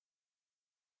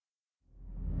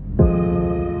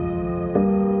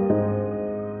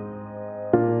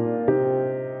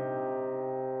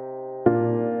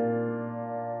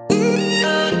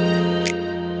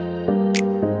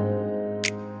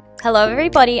Hello,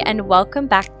 everybody, and welcome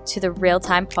back to the Real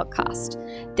Time Podcast.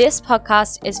 This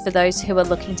podcast is for those who are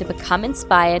looking to become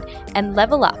inspired and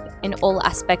level up in all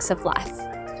aspects of life.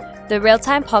 The Real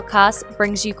Time Podcast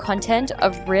brings you content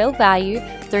of real value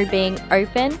through being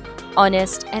open,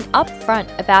 honest, and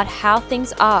upfront about how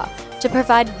things are to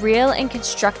provide real and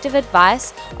constructive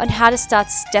advice on how to start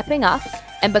stepping up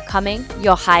and becoming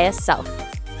your higher self.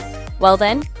 Well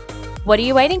then, what are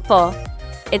you waiting for?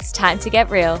 It's time to get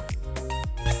real.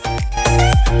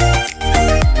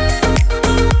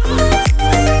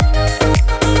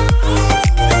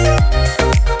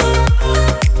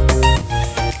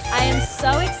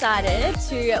 Excited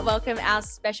to welcome our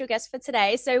special guest for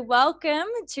today. So welcome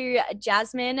to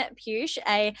Jasmine Pusch,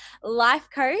 a life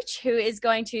coach who is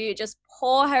going to just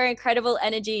pour her incredible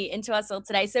energy into us all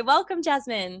today. So welcome,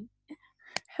 Jasmine.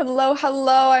 Hello.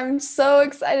 I'm so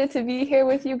excited to be here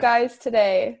with you guys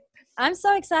today. I'm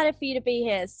so excited for you to be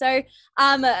here. So,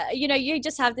 you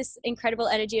just have this incredible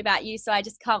energy about you. So I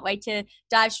just can't wait to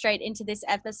dive straight into this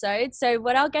episode. So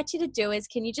what I'll get you to do is,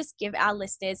 can you just give our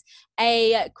listeners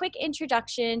a quick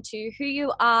introduction to who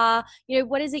you are,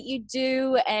 what is it you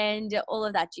do, and all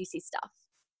of that juicy stuff?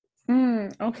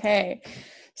 Okay.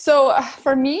 So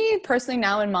for me personally,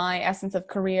 now in my essence of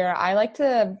career, I like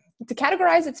to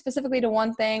categorize it specifically to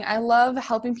one thing. I love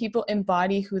helping people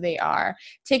embody who they are,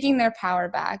 taking their power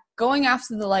back, going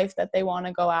after the life that they want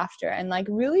to go after, and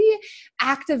really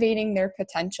activating their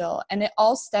potential. And it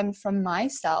all stemmed from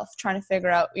myself trying to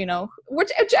figure out,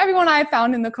 which everyone I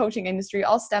found in the coaching industry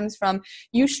all stems from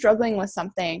you struggling with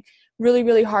something really,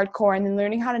 really hardcore and then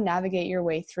learning how to navigate your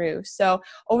way through. So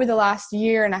over the last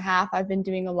year and a half, I've been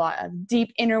doing a lot of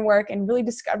deep inner work and really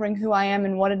discovering who I am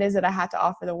and what it is that I had to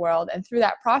offer the world. And through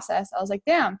that process, I was like,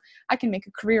 damn, I can make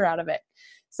a career out of it.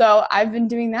 So I've been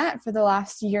doing that for the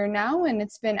last year now, and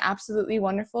it's been absolutely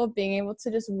wonderful being able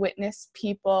to just witness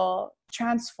people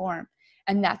transform.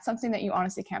 And that's something that you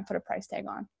honestly can't put a price tag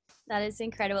on. That is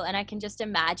incredible. And I can just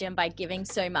imagine by giving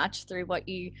so much through what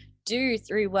you do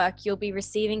through work, you'll be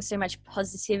receiving so much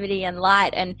positivity and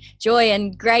light and joy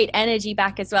and great energy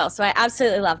back as well. So I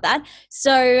absolutely love that.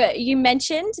 So you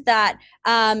mentioned that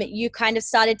you kind of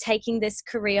started taking this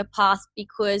career path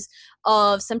because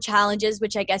of some challenges,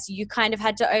 which I guess you kind of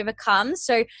had to overcome.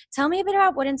 So tell me a bit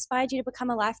about what inspired you to become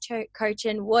a life coach,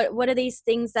 and what are these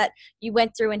things that you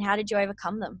went through and how did you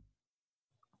overcome them?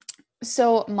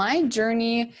 So my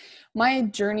journey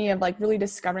of really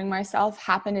discovering myself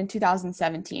happened in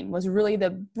 2017, was really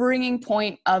the bringing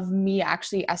point of me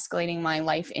actually escalating my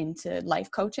life into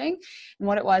life coaching. And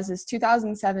what it was is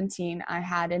 2017, I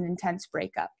had an intense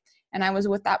breakup. And I was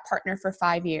with that partner for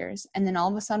 5 years. And then all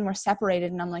of a sudden we're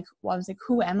separated. And I was like,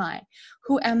 who am I?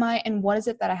 Who am I? And what is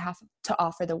it that I have to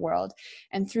offer the world?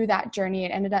 And through that journey,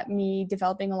 it ended up me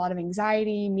developing a lot of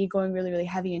anxiety, me going really, really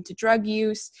heavy into drug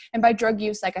use. And by drug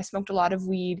use, I smoked a lot of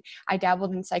weed. I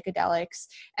dabbled in psychedelics,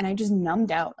 and I just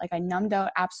numbed out. I numbed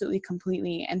out absolutely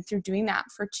completely. And through doing that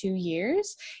for 2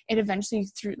 years, it eventually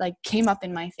came up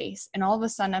in my face. And all of a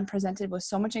sudden I'm presented with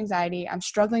so much anxiety. I'm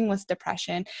struggling with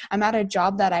depression. I'm at a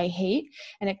job that I hate.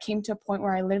 And it came to a point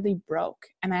where I literally broke,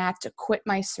 and I had to quit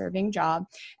my serving job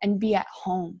and be at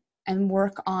home and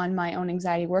work on my own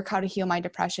anxiety, work how to heal my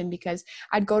depression, because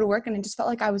I'd go to work and it just felt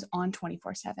like I was on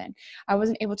 24/7. I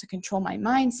wasn't able to control my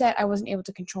mindset. I wasn't able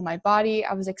to control my body.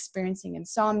 I was experiencing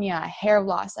insomnia, hair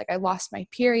loss. I lost my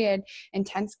period,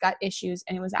 intense gut issues.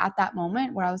 And it was at that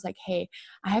moment where I was like, hey,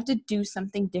 I have to do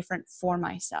something different for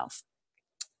myself.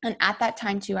 And at that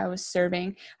time too, I was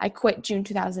serving. I quit June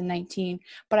 2019,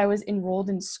 but I was enrolled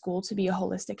in school to be a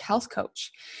holistic health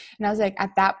coach. And I was like,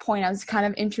 at that point, I was kind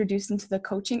of introduced into the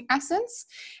coaching essence.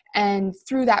 And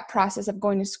through that process of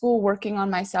going to school, working on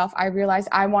myself, I realized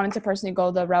I wanted to personally go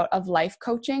the route of life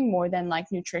coaching more than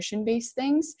nutrition-based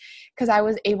things, because I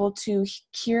was able to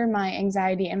cure my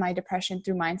anxiety and my depression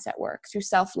through mindset work, through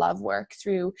self-love work,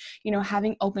 through,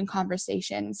 having open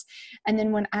conversations. And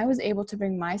then when I was able to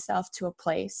bring myself to a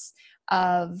place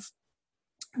of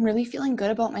really feeling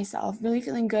good about myself, really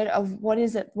feeling good of what it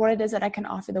is that I can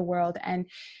offer the world, and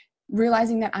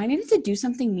realizing that I needed to do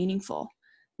something meaningful.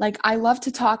 I love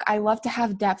to talk. I love to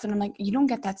have depth. And I'm like, you don't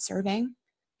get that serving.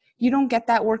 You don't get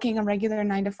that working a regular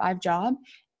 9-to-5 job.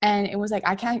 And it was like,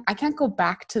 I can't go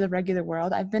back to the regular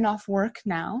world. I've been off work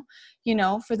now,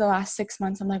 for the last 6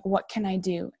 months. I'm like, what can I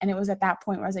do? And it was at that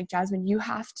point where I was like, Jasmine, you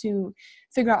have to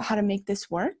figure out how to make this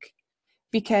work,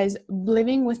 because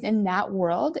living within that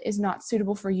world is not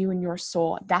suitable for you and your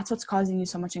soul. That's what's causing you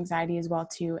so much anxiety as well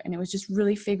too. And it was just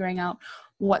really figuring out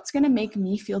what's going to make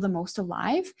me feel the most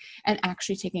alive and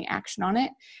actually taking action on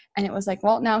it. And it was like,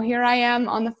 well, now here I am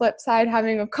on the flip side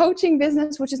having a coaching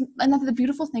business, which is another, the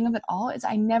beautiful thing of it all is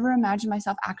I never imagined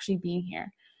myself actually being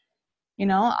here. You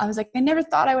know, I was like, I never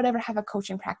thought I would ever have a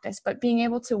coaching practice, but being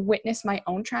able to witness my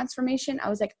own transformation, I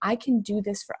was like, I can do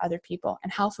this for other people.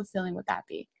 And how fulfilling would that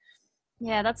be?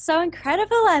 Yeah, that's so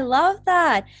incredible. I love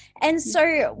that. And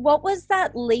so what was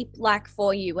that leap like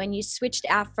for you when you switched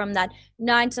out from that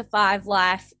 9 to 5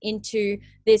 life into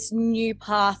this new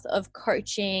path of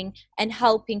coaching and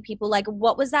helping people? Like,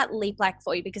 what was that leap like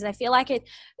for you? Because I feel like it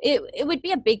would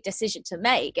be a big decision to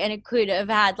make, and it could have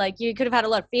had, like, you could have had a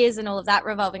lot of fears and all of that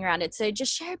revolving around it. So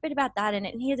just share a bit about that and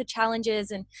hear the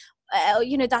challenges and,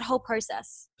 that whole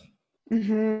process.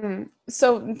 Mm-hmm.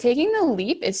 So taking the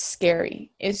leap is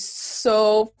scary, is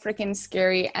so freaking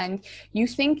scary. And you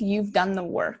think you've done the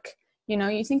work,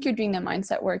 you think you're doing the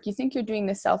mindset work. You think you're doing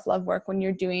the self-love work when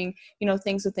you're doing,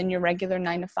 things within your regular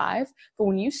 9 to 5. But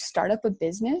when you start up a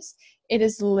business, it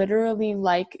is literally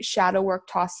like shadow work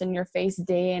tossed in your face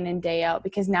day in and day out,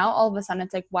 because now all of a sudden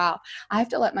it's like, wow, I have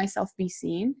to let myself be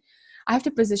seen. I have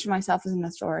to position myself as an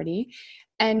authority.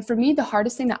 And for me, the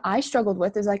hardest thing that I struggled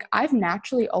with is like, I've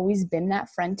naturally always been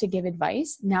that friend to give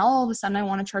advice. Now, all of a sudden I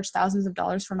want to charge thousands of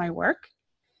dollars for my work.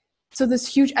 So this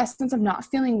huge essence of not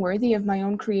feeling worthy of my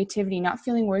own creativity, not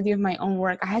feeling worthy of my own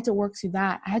work, I had to work through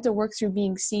that. I had to work through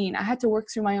being seen. I had to work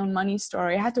through my own money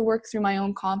story. I had to work through my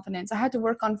own confidence. I had to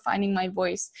work on finding my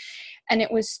voice. And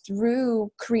it was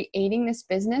through creating this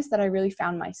business that I really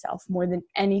found myself more than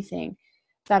anything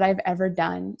that I've ever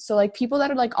done. So like people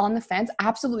that are like on the fence,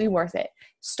 absolutely worth it.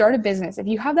 Start a business. If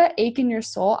you have that ache in your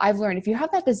soul, I've learned if you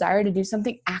have that desire to do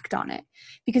something, act on it,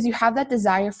 because you have that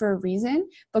desire for a reason.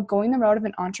 But going the route of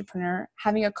an entrepreneur,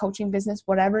 having a coaching business,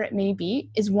 whatever it may be,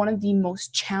 is one of the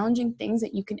most challenging things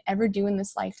that you can ever do in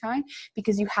this lifetime,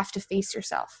 because you have to face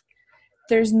yourself.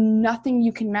 There's nothing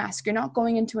you can mask. You're not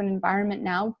going into an environment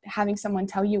now having someone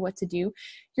tell you what to do.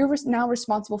 You're now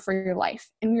responsible for your life.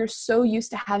 And we're so used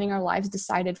to having our lives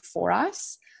decided for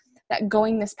us that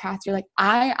going this path, you're like,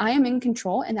 I am in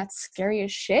control, and that's scary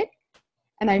as shit.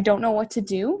 And I don't know what to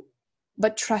do,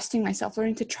 but trusting myself,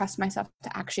 learning to trust myself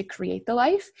to actually create the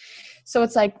life. So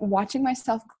it's like watching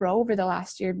myself grow over the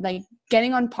last year, like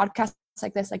getting on podcasts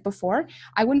like this. Like before,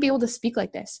 I wouldn't be able to speak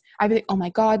like this. I'd be like, oh my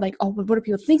God, like, oh, what are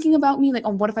people thinking about me? Like,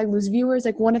 oh, what if I lose viewers?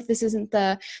 Like, what if this isn't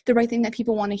the right thing that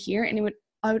people want to hear? And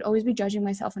I would always be judging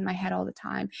myself in my head all the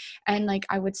time. And like,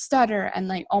 I would stutter, and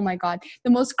like, oh my God, the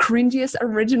most cringiest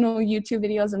original YouTube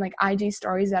videos and like IG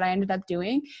stories that I ended up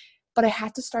doing. But I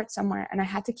had to start somewhere, and I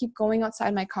had to keep going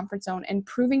outside my comfort zone and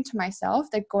proving to myself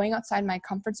that going outside my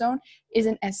comfort zone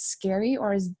isn't as scary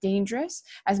or as dangerous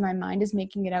as my mind is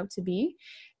making it out to be.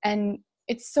 And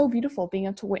it's so beautiful being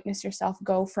able to witness yourself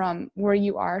go from where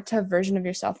you are to a version of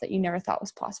yourself that you never thought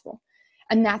was possible.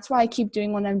 And that's why I keep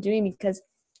doing what I'm doing, because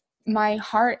my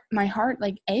heart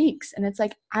like aches, and it's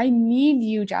like, I need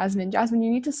you, Jasmine, you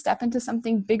need to step into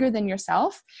something bigger than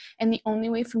yourself. And the only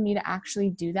way for me to actually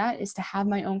do that is to have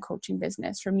my own coaching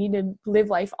business, for me to live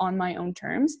life on my own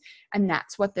terms. And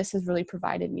that's what this has really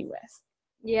provided me with.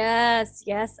 Yes,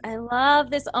 I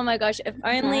love this. Oh my gosh, if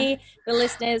only the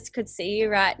listeners could see you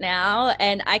right now,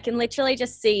 and I can literally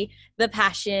just see the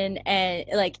passion and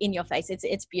like in your face.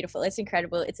 It's beautiful. It's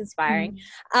incredible. It's inspiring.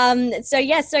 So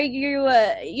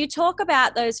you talk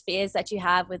about those fears that you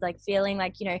have with like feeling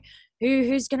like,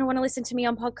 who's going to want to listen to me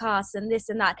on podcasts and this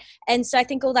and that. And so I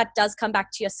think all that does come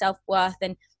back to your self-worth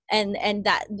and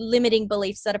that limiting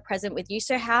beliefs that are present with you.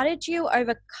 So how did you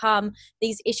overcome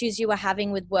these issues you were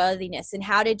having with worthiness, and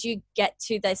how did you get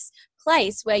to this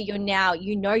place where you're now,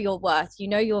 your worth,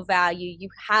 your value, you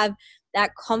have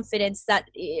that confidence that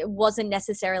it wasn't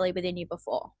necessarily within you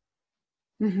before?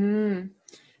 Mm-hmm.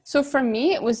 So for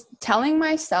me, it was giving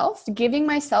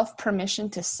myself permission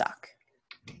to suck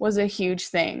was a huge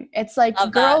thing. It's like,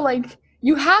 girl, like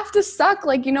you have to suck.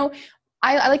 Like,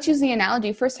 I like to use the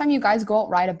analogy. First time you guys go out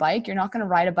ride a bike, you're not going to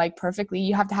ride a bike perfectly.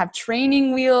 You have to have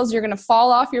training wheels. You're going to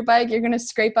fall off your bike. You're going to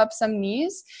scrape up some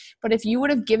knees. But if you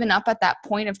would have given up at that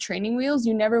point of training wheels,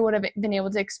 you never would have been able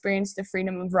to experience the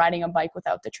freedom of riding a bike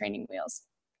without the training wheels.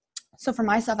 So for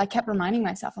myself, I kept reminding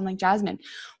myself, I'm like, Jasmine,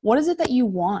 what is it that you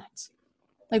want?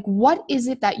 Like, what is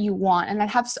it that you want? And I'd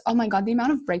have, oh my God, the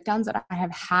amount of breakdowns that I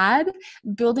have had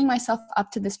building myself up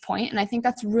to this point. And I think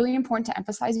that's really important to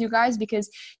emphasize, you guys, because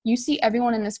you see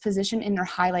everyone in this position in their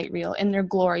highlight reel, in their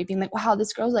glory, being like, wow,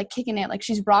 this girl's like kicking it. Like,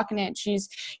 she's rocking it. She's,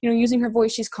 using her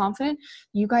voice. She's confident.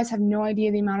 You guys have no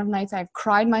idea the amount of nights I've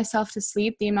cried myself to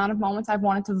sleep, the amount of moments I've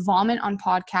wanted to vomit on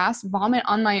podcasts, vomit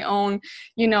on my own,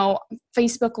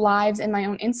 Facebook lives and my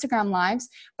own Instagram lives.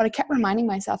 But I kept reminding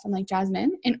myself, I'm like,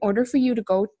 Jasmine, in order for you to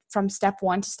go from step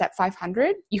 1 to step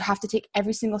 500, you have to take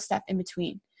every single step in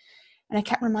between. And I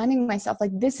kept reminding myself,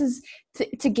 like, this is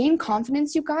to gain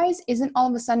confidence, you guys, isn't all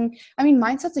of a sudden,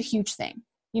 mindset's a huge thing.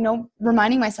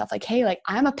 Reminding myself, like, hey, like,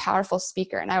 I'm a powerful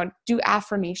speaker, and I would do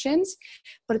affirmations,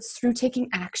 but it's through taking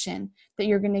action that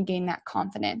you're going to gain that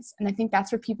confidence. And I think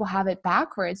that's where people have it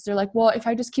backwards. They're like, well, if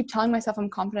I just keep telling myself I'm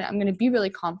confident, I'm going to be really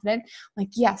confident. Like,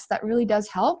 yes, that really does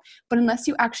help. But unless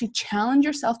you actually challenge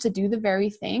yourself to do the very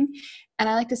thing, and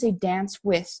I like to say, dance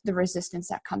with the resistance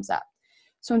that comes up.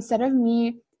 So instead of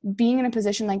me being in a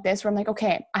position like this, where I'm like,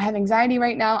 okay, I have anxiety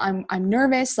right now. I'm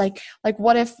nervous. Like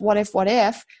what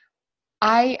if,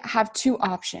 I have 2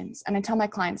 options. And I tell my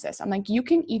clients this, I'm like, you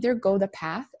can either go the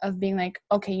path of being like,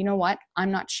 okay, you know what? I'm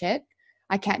not shit.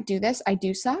 I can't do this. I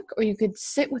do suck. Or you could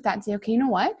sit with that and say, okay, you know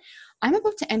what? I'm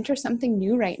about to enter something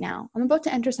new right now. I'm about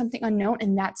to enter something unknown,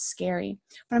 and that's scary.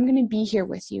 But I'm going to be here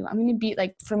with you. I'm going to be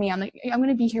like, for me, I'm going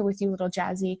to be here with you, little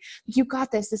Jazzy. You got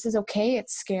this. This is okay.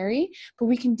 It's scary, but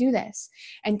we can do this.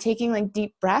 And taking like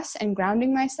deep breaths and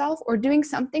grounding myself, or doing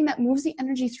something that moves the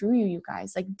energy through you, you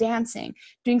guys, like dancing,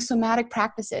 doing somatic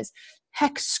practices,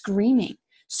 heck, screaming,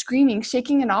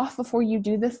 shaking it off before you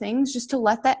do the things, just to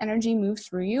let that energy move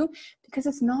through you, because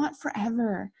it's not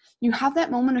forever. You have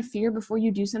that moment of fear before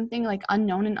you do something like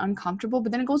unknown and uncomfortable,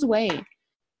 but then it goes away.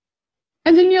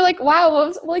 And then you're like,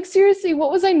 wow, seriously,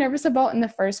 what was I nervous about in the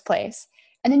first place?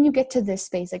 And then you get to this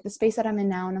space, like the space that I'm in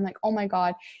now. And I'm like, oh my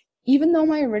God, even though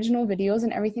my original videos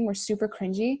and everything were super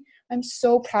cringy, I'm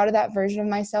so proud of that version of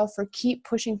myself for keep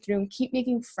pushing through and keep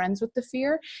making friends with the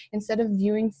fear instead of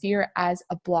viewing fear as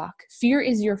a block. Fear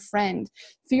is your friend.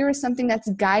 Fear is something that's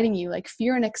guiding you, like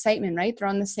fear and excitement, right? They're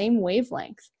on the same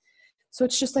wavelength. So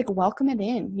it's just like, welcome it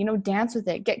in, dance with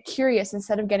it, get curious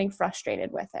instead of getting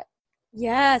frustrated with it.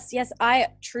 Yes. I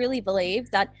truly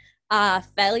believe that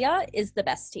failure is the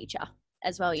best teacher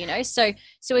as well, so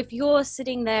if you're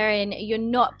sitting there and you're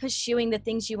not pursuing the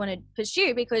things you want to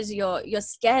pursue because you're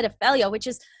scared of failure, which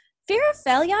is, fear of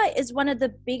failure is one of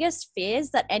the biggest fears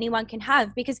that anyone can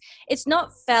have, because it's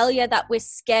not failure that we're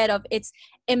scared of, it's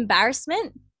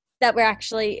embarrassment that we're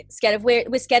actually scared of.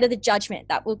 We're scared of the judgment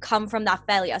that will come from that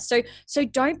failure. So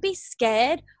don't be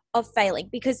scared of failing,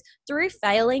 because through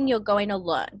failing you're going to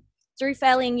learn. Through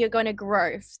failing, you're going to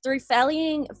grow. Through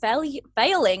failing,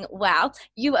 wow,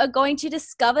 you are going to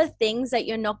discover things that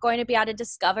you're not going to be able to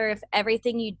discover if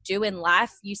everything you do in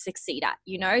life you succeed at,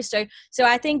 So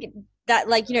I think that,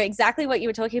 exactly what you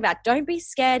were talking about. Don't be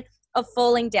scared of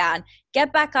falling down.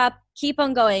 Get back up, keep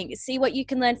on going, see what you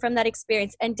can learn from that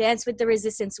experience, and dance with the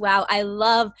resistance. Wow, I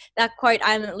love that quote.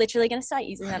 I'm literally going to start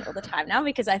using that all the time now,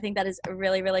 because I think that is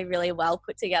really, really, really well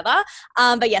put together.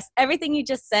 But yes, everything you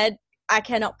just said, I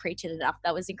cannot preach it enough.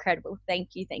 That was incredible.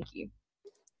 Thank you.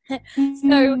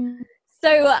 So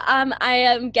I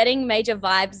am getting major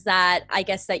vibes that I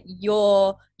guess that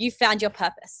you found your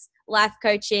purpose. Life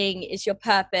coaching is your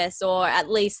purpose, or at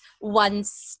least one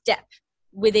step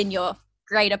within your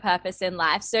greater purpose in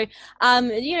life. So,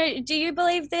 do you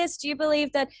believe this? Do you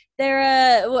believe that there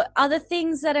are other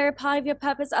things that are a part of your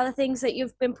purpose, other things that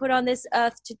you've been put on this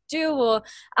earth to do? Or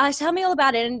tell me all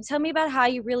about it, and tell me about how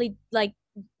you really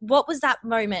what was that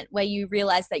moment where you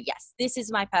realized that, yes, this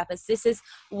is my purpose. This is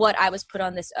what I was put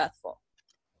on this earth for.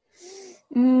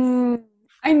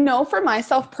 I know for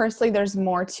myself personally, there's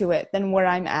more to it than where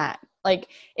I'm at. Like,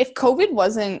 if COVID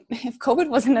wasn't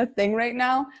a thing right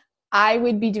now, I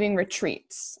would be doing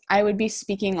retreats. I would be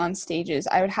speaking on stages.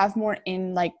 I would have more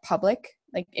in public,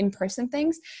 in-person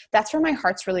things. That's where my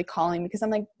heart's really calling, because I'm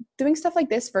like, doing stuff like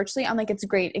this virtually, I'm like, it's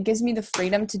great. It gives me the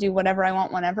freedom to do whatever I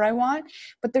want, whenever I want.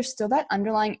 But there's still that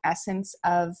underlying essence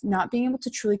of not being able to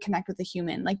truly connect with a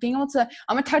human. Like, being able to,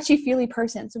 I'm a touchy-feely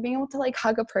person. So being able to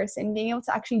hug a person, being able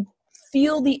to actually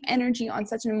feel the energy on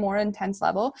such a more intense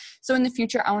level. So in the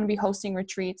future, I want to be hosting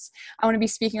retreats. I want to be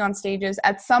speaking on stages.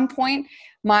 At some point,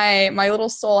 my little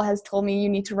soul has told me, you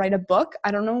need to write a book.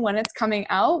 I don't know when it's coming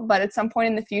out, but at some point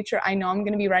in the future, I know I'm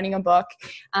going to be writing a book.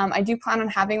 I do plan on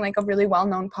having a really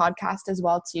well-known podcast as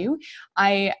well too.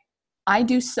 I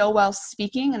do so well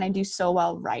speaking, and I do so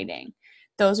well writing.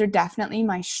 Those are definitely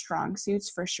my strong suits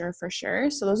for sure.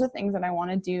 So those are things that I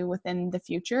want to do within the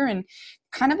future, and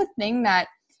kind of a thing that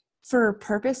for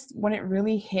purpose, when it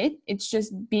really hit, it's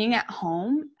just being at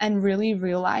home and really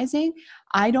realizing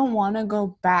I don't want to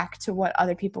go back to what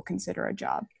other people consider a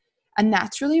job. And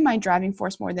that's really my driving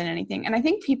force more than anything. And I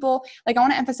think people, like, I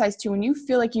want to emphasize too, when you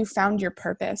feel like you found your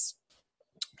purpose,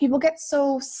 people get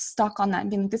so stuck on that and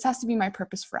being like, this has to be my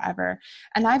purpose forever.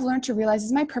 And I've learned to realize this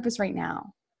is my purpose right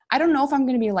now. I don't know if I'm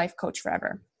going to be a life coach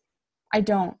forever. I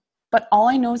don't. But all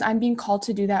I know is I'm being called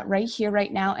to do that right here,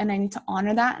 right now. And I need to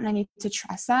honor that. And I need to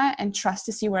trust that and trust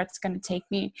to see where it's going to take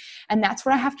me. And that's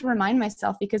what I have to remind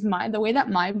myself, because the way that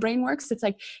my brain works, it's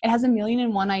like it has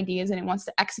 1,000,001 ideas and it wants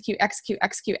to execute. And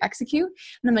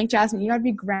I'm like, Jasmine, you got to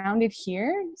be grounded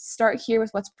here. Start here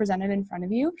with what's presented in front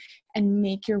of you and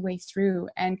make your way through.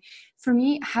 And for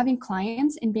me, having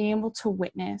clients and being able to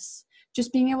witness,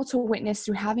 just being able to witness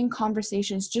through having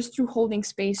conversations, just through holding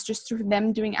space, just through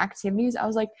them doing activities, I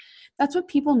was like, that's what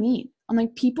people need. I'm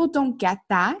like, people don't get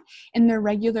that in their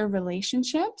regular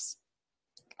relationships.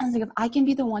 I was like, if I can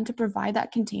be the one to provide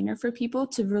that container for people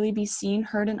to really be seen,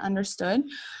 heard, and understood,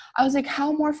 I was like,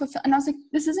 how more fulfilled? And I was like,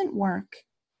 this isn't work.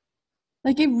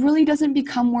 Like, it really doesn't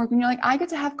become work. When you're like, I get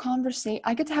to have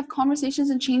conversations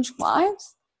and change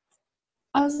lives.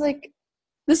 I was like,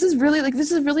 this is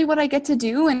really what I get to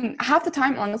do. And half the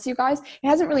time, honestly, you guys, it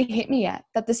hasn't really hit me yet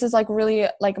that this is like really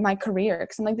like my career.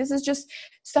 Because I'm like, this is just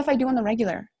stuff I do on the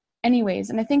regular anyways.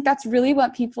 And I think that's really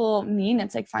what people mean.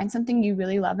 It's like, find something you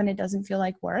really love and it doesn't feel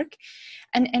like work.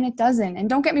 And it doesn't. And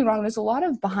don't get me wrong, there's a lot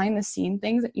of behind the scene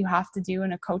things that you have to do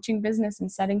in a coaching business and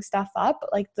setting stuff up.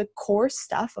 But like the core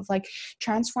stuff of like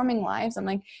transforming lives, I'm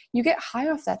like, you get high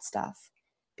off that stuff.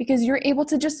 Because you're able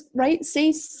to just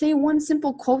say one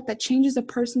simple quote that changes a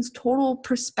person's total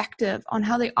perspective on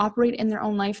how they operate in their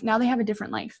own life. Now they have a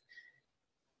different life.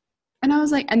 And I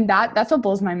was like, and that's what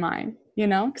blows my mind, you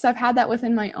know, because I've had that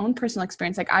within my own personal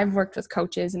experience. Like, I've worked with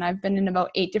coaches and I've been in about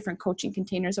 8 different coaching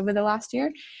containers over the last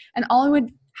year. And all I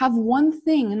would have one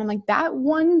thing. And I'm like, that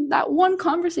one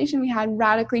conversation we had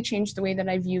radically changed the way that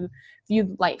I viewed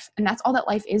life. And that's all that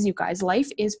life is, you guys. Life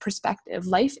is perspective.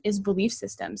 Life is belief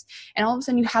systems. And all of a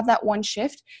sudden you have that one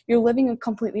shift, you're living a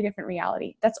completely different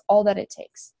reality. That's all that it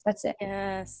takes. That's it.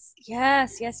 Yes.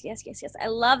 I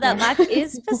love that. Life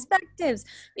is perspectives,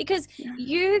 because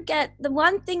you get the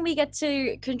one thing we get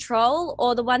to control,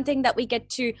 or the one thing that we get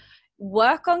to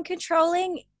work on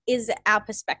controlling, is our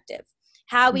perspective.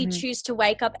 How we choose to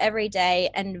wake up every day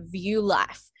and view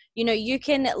life. You know, you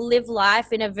can live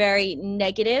life in a very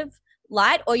negative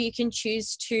light, or you can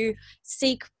choose to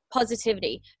seek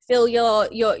positivity, fill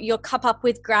your cup up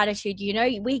with gratitude. You know,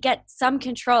 we get some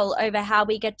control over how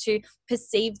we get to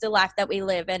perceive the life that we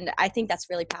live. And I think that's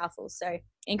really powerful. So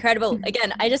incredible.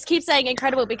 Again, I just keep saying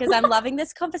incredible because I'm loving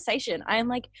this conversation. I am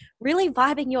like really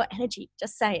vibing your energy,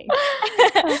 just saying.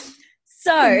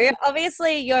 So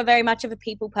obviously you're very much of a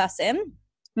people person.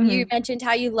 You mentioned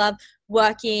how you love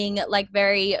working like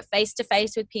very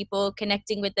face-to-face with people,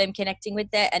 connecting with them, connecting with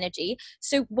their energy.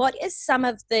 So what is some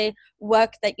of the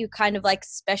work that you kind of like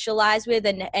specialize with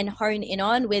and hone in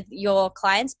on with your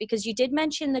clients? Because you did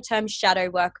mention the term shadow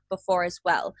work before as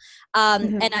well.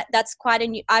 And that's quite a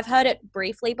new, I've heard it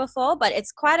briefly before, but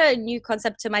it's quite a new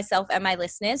concept to myself and my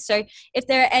listeners. So if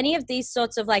there are any of these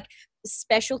sorts of like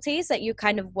specialties that you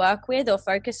kind of work with or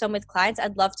focus on with clients,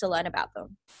 I'd love to learn about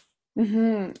them.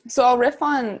 So I'll riff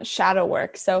on shadow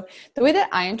work. So the way that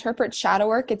I interpret shadow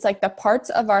work, it's like the parts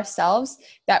of ourselves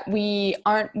that we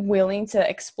aren't willing to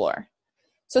explore.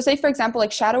 So say, for example,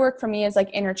 like shadow work for me is like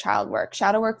inner child work.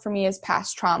 Shadow work for me is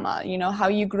past trauma, you know, how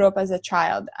you grew up as a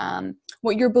child,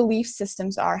 what your belief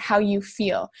systems are, how you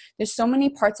feel. There's so many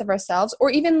parts of ourselves,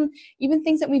 or even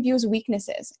things that we view as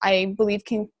weaknesses, I believe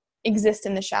can exist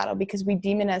in the shadow because we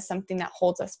deem it as something that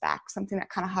holds us back, something that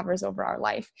kind of hovers over our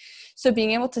life. So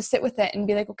being able to sit with it and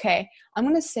be like, okay, I'm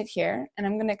going to sit here and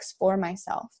I'm going to explore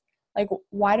myself. Like,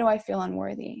 why do I feel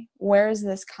unworthy? Where is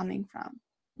this coming from?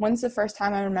 When's the first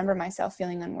time I remember myself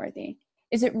feeling unworthy?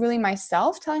 Is it really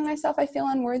myself telling myself I feel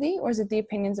unworthy, or is it the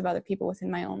opinions of other people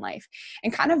within my own life?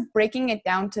 And kind of breaking it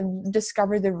down to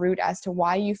discover the root as to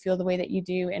why you feel the way that you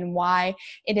do and why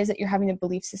it is that you're having the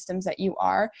belief systems that you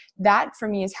are. That for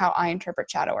me is how I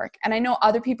interpret shadow work. And I know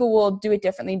other people will do it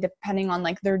differently depending on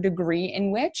like their degree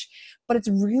in which, but it's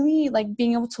really like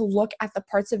being able to look at the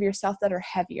parts of yourself that are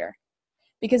heavier.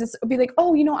 Because it'll be like,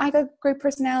 oh, you know, I got great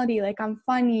personality. Like, I'm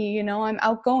funny, you know, I'm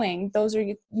outgoing. Those are,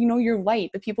 you know, you're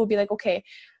light. But people will be like, okay,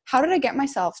 how did I get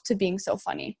myself to being so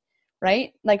funny?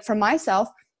 Right? Like for myself,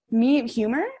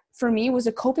 humor for me was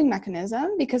a coping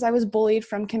mechanism because I was bullied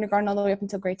from kindergarten all the way up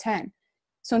until grade 10.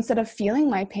 So instead of feeling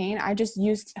my pain, I just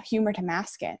used humor to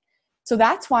mask it. So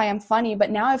that's why I'm funny. But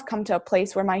now I've come to a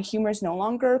place where my humor is no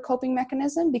longer a coping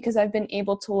mechanism, because I've been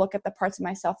able to look at the parts of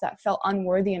myself that felt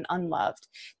unworthy and unloved,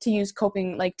 to use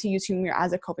humor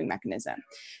as a coping mechanism.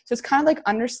 So it's kind of like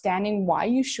understanding why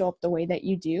you show up the way that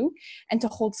you do, and to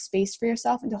hold space for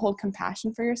yourself and to hold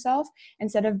compassion for yourself,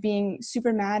 instead of being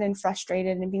super mad and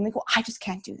frustrated and being like, well, I just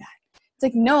can't do that. It's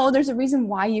like, no, there's a reason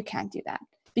why you can't do that.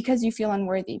 Because you feel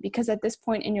unworthy, because at this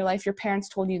point in your life, your parents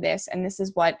told you this, and this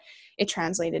is what it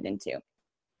translated into.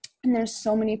 And there's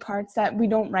so many parts that we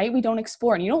don't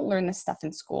explore, and you don't learn this stuff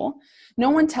in school. No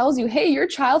one tells you, hey, your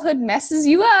childhood messes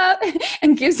you up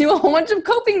and gives you a whole bunch of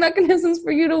coping mechanisms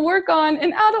for you to work on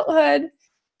in adulthood.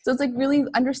 So it's like really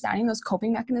understanding those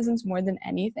coping mechanisms more than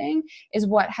anything is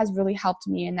what has really helped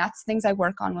me. And that's things I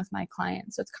work on with my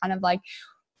clients. So it's kind of like,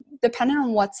 depending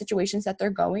on what situations that they're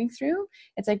going through,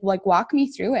 it's like walk me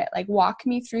through it. Like, walk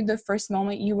me through the first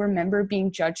moment you remember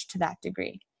being judged to that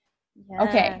degree. Yes.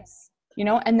 Okay.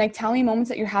 And like, tell me moments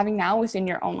that you're having now within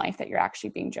your own life that you're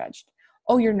actually being judged.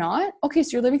 Oh, you're not? Okay.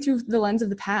 So you're living through the lens of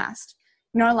the past.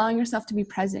 You're not allowing yourself to be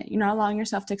present. You're not allowing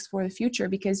yourself to explore the future,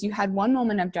 because you had one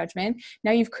moment of judgment.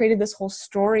 Now you've created this whole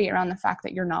story around the fact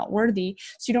that you're not worthy.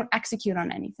 So you don't execute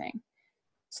on anything.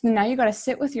 So now you got to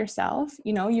sit with yourself,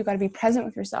 you got to be present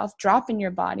with yourself, drop in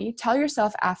your body, tell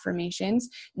yourself affirmations,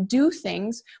 do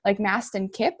things like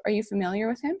Mastin Kipp. Are you familiar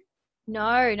with him? No,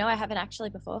 I haven't actually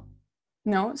before.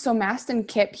 No. So Mastin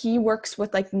Kipp, he works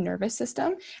with like the nervous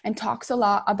system and talks a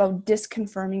lot about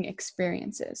disconfirming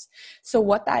experiences. So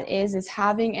what that is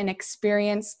having an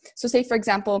experience. So say, for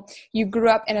example, you grew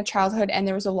up in a childhood and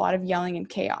there was a lot of yelling and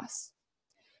chaos.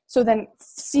 So then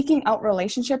seeking out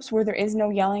relationships where there is no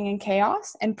yelling and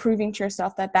chaos, and proving to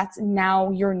yourself that that's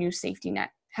now your new safety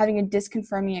net. Having a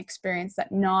disconfirming experience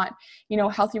that not,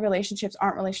 healthy relationships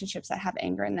aren't relationships that have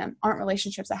anger in them, aren't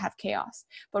relationships that have chaos,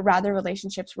 but rather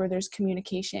relationships where there's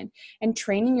communication, and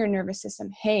training your nervous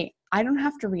system. Hey, I don't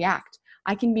have to react.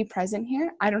 I can be present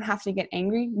here. I don't have to get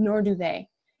angry, nor do they.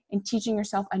 And teaching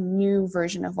yourself a new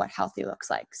version of what healthy looks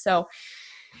like. So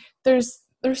there's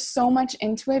so much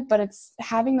into it, but it's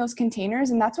having those containers,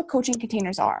 and that's what coaching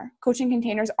containers are. Coaching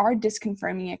containers are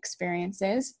disconfirming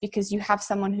experiences, because you have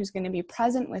someone who's going to be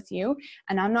present with you,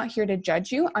 and I'm not here to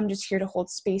judge you. I'm just here to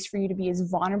hold space for you to be as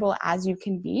vulnerable as you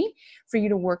can be, for you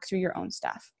to work through your own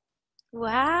stuff.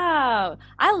 Wow.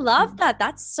 I love that.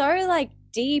 That's so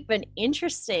deep and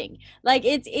interesting.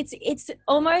 It's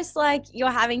almost like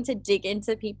you're having to dig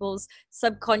into people's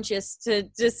subconscious to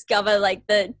discover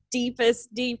the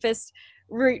deepest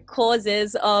root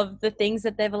causes of the things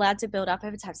that they've allowed to build up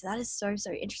over time. So that is so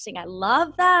interesting. I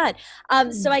love that.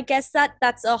 So I guess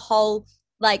that's a whole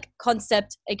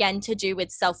concept, again, to do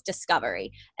with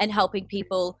self-discovery and helping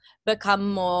people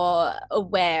become more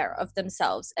aware of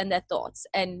themselves and their thoughts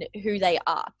and who they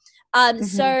are.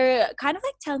 So kind of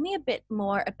tell me a bit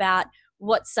more about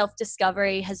what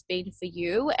self-discovery has been for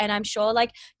you. And I'm sure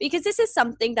because this is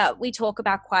something that we talk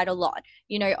about quite a lot,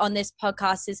 on this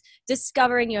podcast, is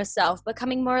discovering yourself,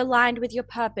 becoming more aligned with your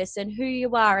purpose and who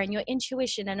you are and your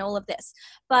intuition and all of this.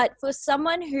 But for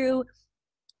someone who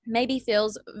maybe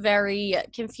feels very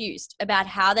confused about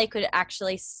how they could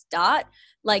actually start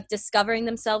discovering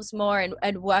themselves more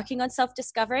and working on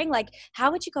self-discovering, how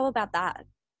would you go about that?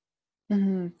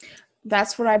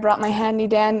 That's where I brought my handy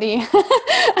dandy.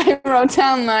 I wrote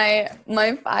down my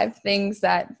 5 things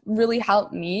that really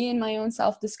helped me in my own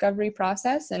self-discovery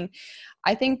process. And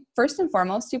I think first and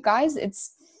foremost, you guys,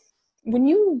 it's when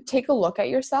you take a look at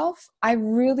yourself, I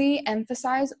really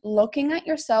emphasize looking at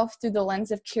yourself through the lens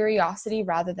of curiosity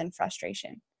rather than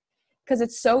frustration. Because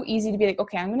it's so easy to be like,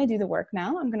 okay, I'm going to do the work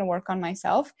now. I'm going to work on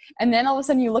myself. And then all of a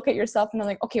sudden you look at yourself and you're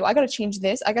like, okay, well, I got to change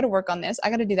this. I got to work on this. I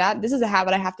got to do that. This is a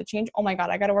habit I have to change. Oh my God,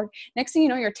 I got to work. Next thing you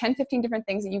know, you're 10, 15 different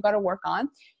things that you got to work on.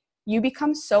 You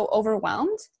become so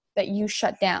overwhelmed that you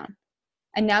shut down.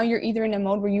 And now you're either in a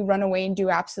mode where you run away and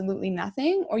do absolutely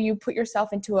nothing, or you put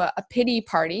yourself into a pity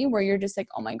party where you're just like,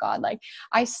 oh my God,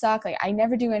 I suck. I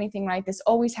never do anything right. This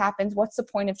always happens. What's the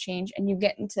point of change? And you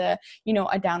get into,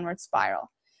 a downward spiral.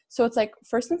 So it's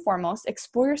first and foremost,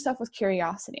 explore yourself with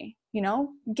curiosity,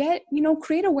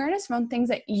 create awareness around things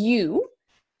that you,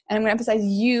 and I'm going to emphasize,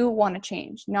 you want to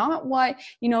change, not what,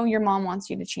 your mom wants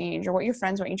you to change, or what your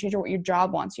friends want you to change, or what your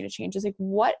job wants you to change. It's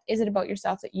what is it about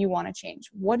yourself that you want to change?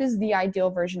 What is the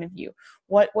ideal version of you?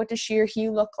 What does she or he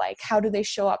look like? How do they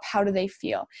show up? How do they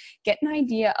feel? Get an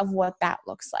idea of what that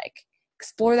looks like.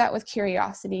 Explore that with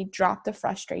curiosity, drop the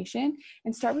frustration,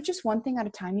 and start with just one thing at a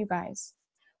time, you guys.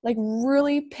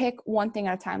 Really pick one thing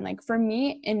at a time. For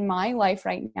me in my life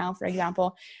right now, for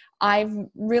example, I've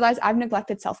realized I've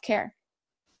neglected self-care.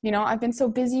 I've been so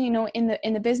busy,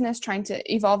 in the business trying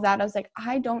to evolve that. I was like,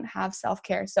 I don't have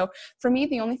self-care. So for me,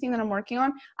 the only thing that I'm working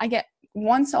on, I get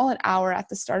 1 solid hour at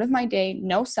the start of my day,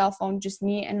 no cell phone, just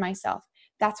me and myself.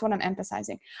 That's what I'm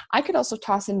emphasizing. I could also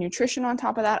toss in nutrition on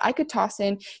top of that. I could toss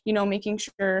in, making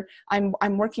sure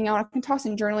I'm working out. I can toss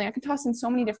in journaling. I can toss in so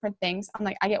many different things. I'm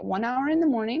like, I get 1 hour in the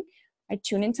morning. I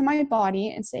tune into my body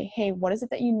and say, hey, what is it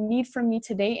that you need from me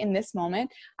today in this moment?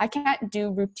 I can't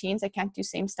do routines. I can't do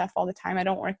same stuff all the time. I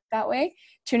don't work that way.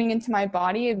 Tuning into my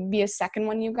body would be a second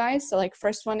one, you guys. So like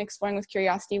first one, exploring with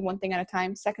curiosity, one thing at a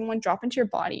time. Second one, drop into your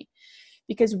body,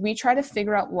 because we try to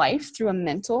figure out life through a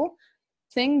mental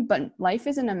thing, but life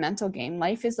isn't a mental game.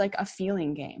 Life is like a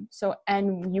feeling game. So,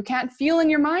 and you can't feel in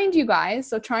your mind, you guys.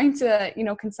 So trying to,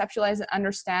 conceptualize and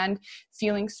understand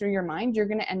feelings through your mind, you're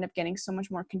going to end up getting so much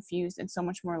more confused and so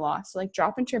much more lost. So like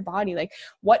drop into your body. Like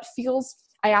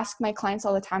I ask my clients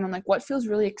all the time, I'm like, what feels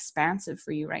really expansive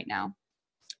for you right now?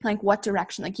 Like what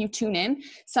direction? Like you tune in.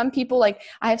 Some people, like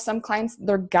I have some clients,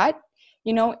 their gut,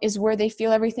 is where they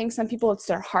feel everything. Some people, it's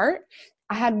their heart.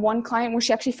 I had one client where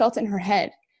she actually felt it in her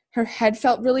head. Her head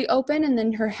felt really open, and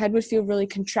then her head would feel really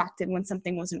contracted when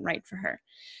something wasn't right for her.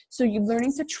 So you're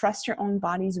learning to trust your own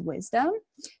body's wisdom.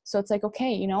 So it's like,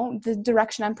 okay, the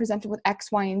direction I'm presented with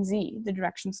X, Y, and Z, the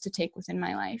directions to take within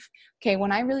my life. Okay,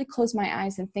 when I really close my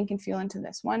eyes and think and feel into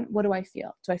this one, what do I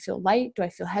feel? Do I feel light? Do I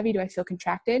feel heavy? Do I feel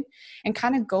contracted? And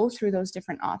kind of go through those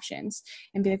different options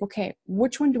and be like, okay,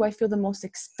 which one do I feel the most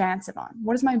expansive on?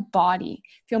 What does my body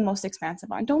feel most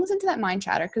expansive on? Don't listen to that mind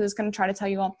chatter, because it's going to try to tell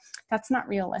you, well, that's not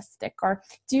realistic. Or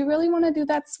do you really want to do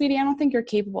that, sweetie? I don't think you're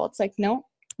capable. It's like, no,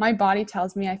 my body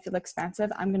tells me I feel expansive.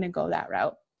 I'm going to go that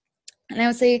route. And I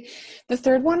would say the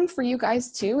third one for you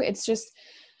guys too, it's just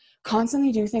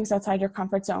constantly do things outside your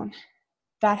comfort zone.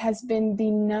 That has been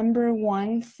the number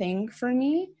one thing for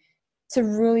me to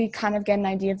really kind of get an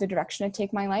idea of the direction to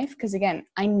take my life. Because again,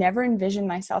 I never envisioned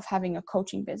myself having a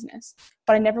coaching business,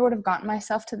 but I never would have gotten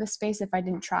myself to this space if I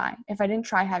didn't try. If I didn't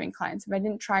try having clients, if I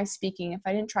didn't try speaking, if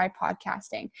I didn't try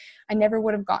podcasting, I never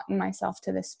would have gotten myself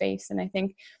to this space. And I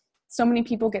think so many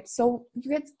people get so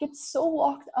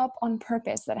locked up on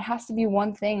purpose that it has to be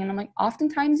one thing. And I'm like,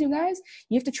 oftentimes, you guys,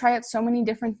 you have to try out so many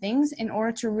different things in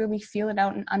order to really feel it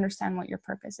out and understand what your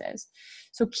purpose is.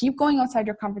 So keep going outside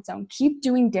your comfort zone. Keep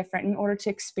doing different in order to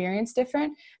experience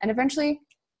different. And eventually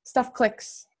stuff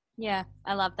clicks. Yeah,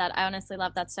 I love that. I honestly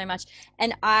love that so much.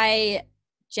 And I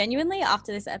genuinely,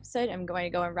 after this episode, I'm going to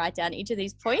go and write down each of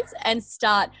these points and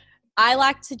I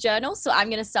like to journal, so I'm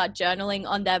going to start journaling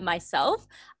on them myself,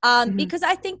 because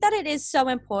I think that it is so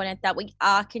important that we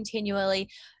are continually,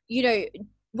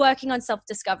 working on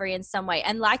self-discovery in some way.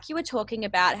 And like you were talking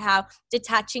about, how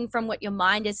detaching from what your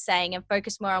mind is saying and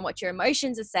focus more on what your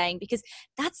emotions are saying, because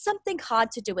that's something hard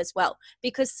to do as well.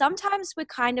 Because sometimes we're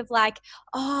kind of like,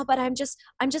 oh, but I'm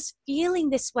just feeling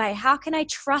this way. How can I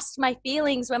trust my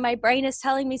feelings when my brain is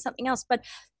telling me something else? But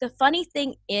the funny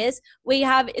thing is,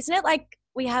 isn't it like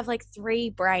we have like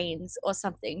 3 brains or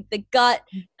something: the gut,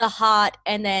 the heart,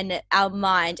 and then our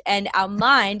mind. And our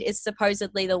mind is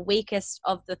supposedly the weakest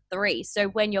of the 3. So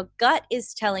when your gut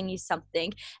is telling you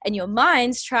something and your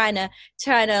mind's trying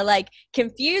to like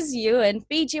confuse you and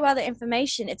feed you other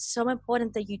information, it's so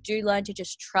important that you do learn to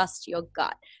just trust your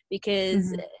gut,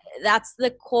 because that's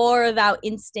the core of our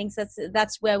instincts.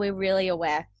 That's where we're really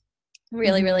aware.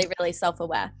 Really, really, really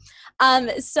self-aware.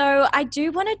 So I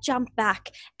do want to jump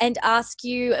back and ask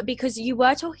you, because you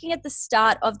were talking at the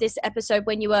start of this episode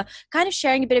when you were kind of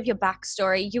sharing a bit of your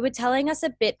backstory. You were telling us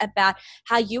a bit about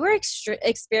how you were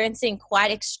experiencing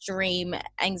quite extreme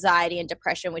anxiety and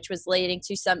depression, which was leading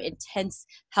to some intense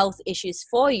health issues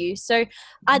for you. So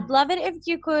I'd love it if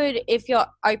you could, if you're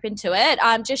open to it,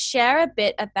 just share a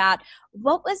bit about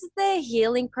what was the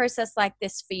healing process like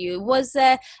this for you? Was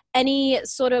there any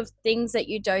sort of things that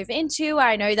you dove into?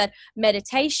 I know that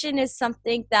meditation is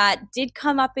something that did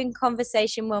come up in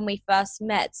conversation when we first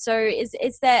met. So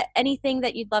is there anything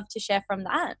that you'd love to share from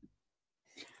that?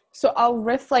 So I'll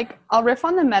riff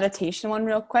on the meditation one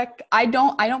real quick. I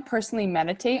don't personally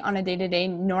meditate on a day-to-day,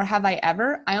 nor have I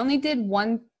ever. I only did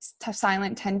one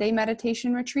silent 10-day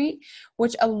meditation retreat,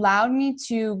 which allowed me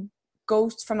to go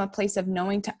from a place of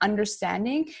knowing to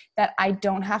understanding that I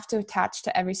don't have to attach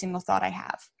to every single thought I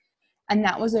have. And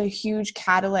that was a huge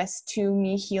catalyst to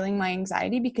me healing my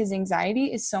anxiety, because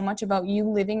anxiety is so much about you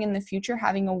living in the future,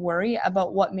 having a worry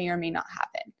about what may or may not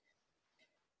happen.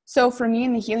 So for me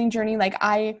in the healing journey,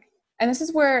 and this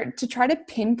is where to try to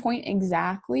pinpoint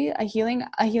exactly a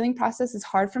healing process is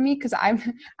hard for me, because I'm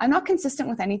not consistent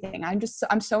with anything.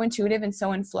 I'm so intuitive and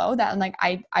so in flow that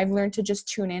I've learned to just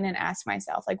tune in and ask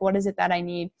myself, like, what is it that I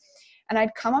need? And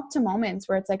I'd come up to moments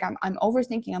where it's like, I'm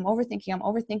overthinking.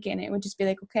 And it would just be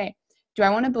like, okay, do I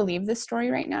want to believe this story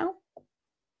right now?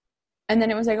 And then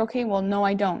it was like, okay, well, no,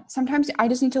 I don't. Sometimes I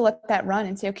just need to let that run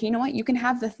and say, okay, you know what? You can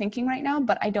have the thinking right now,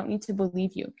 but I don't need to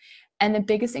believe you. And the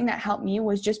biggest thing that helped me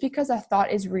was just because a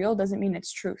thought is real doesn't mean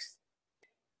it's truth.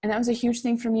 And that was a huge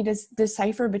thing for me to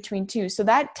decipher between two. So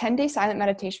that 10-day silent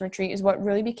meditation retreat is what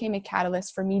really became a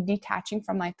catalyst for me detaching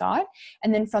from my thought.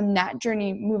 And then from that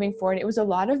journey moving forward, it was a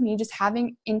lot of me just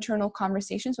having internal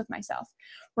conversations with myself,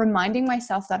 reminding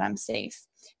myself that I'm safe,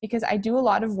 because I do a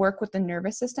lot of work with the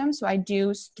nervous system. So I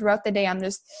do throughout the day, I'm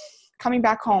just coming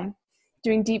back home,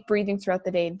 doing deep breathing throughout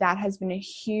the day. That has been a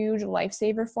huge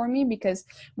lifesaver for me because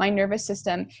my nervous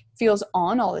system feels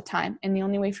on all the time. And the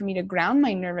only way for me to ground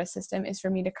my nervous system is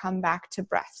for me to come back to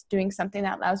breath, doing something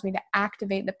that allows me to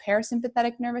activate the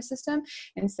parasympathetic nervous system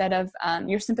instead of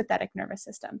your sympathetic nervous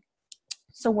system.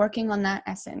 So working on that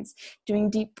essence,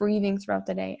 doing deep breathing throughout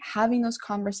the day, having those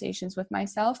conversations with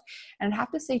myself. And I'd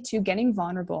have to say too, getting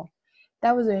vulnerable.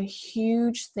 That was a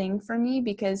huge thing for me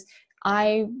because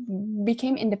I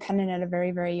became independent at a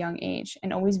very, very young age,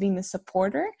 and always being the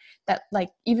supporter that, like,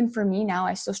 even for me now,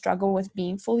 I still struggle with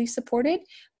being fully supported,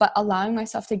 but allowing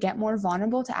myself to get more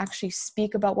vulnerable to actually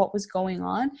speak about what was going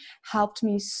on helped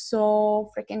me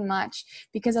so freaking much,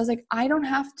 because I was like, I don't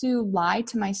have to lie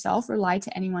to myself or lie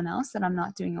to anyone else that I'm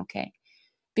not doing okay,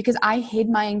 because I hid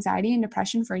my anxiety and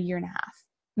depression for 1.5 years.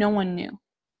 No one knew,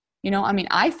 I mean,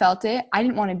 I felt it. I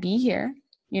didn't want to be here.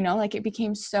 Like it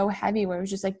became so heavy where it was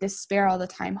just like despair all the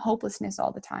time, hopelessness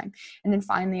all the time. And then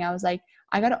finally I was like,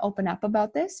 I got to open up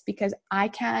about this because I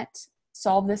can't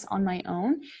solve this on my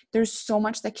own. There's so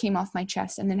much that came off my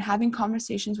chest. And then having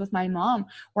conversations with my mom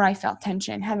where I felt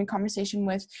tension, having conversation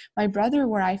with my brother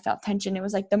where I felt tension. It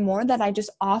was like the more that I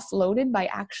just offloaded by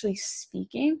actually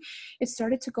speaking, it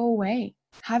started to go away.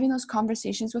 Having those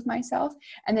conversations with myself.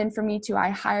 And then for me too,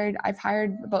 I've hired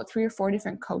about 3 or 4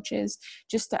 different coaches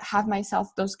just to have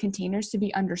myself those containers to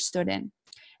be understood in.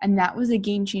 And that was a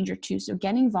game changer too. So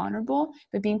getting vulnerable,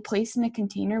 but being placed in a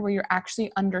container where you're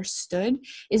actually understood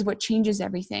is what changes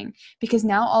everything. Because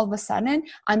now all of a sudden,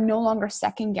 I'm no longer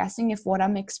second guessing if what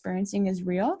I'm experiencing is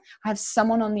real. I have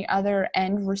someone on the other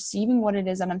end receiving what it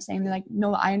is that I'm saying. They're like,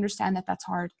 no, I understand that that's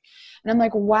hard. And I'm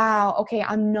like, wow, okay,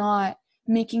 I'm not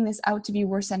making this out to be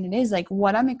worse than it is. Like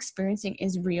what I'm experiencing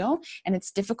is real and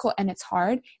it's difficult and it's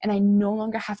hard. And I no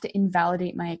longer have to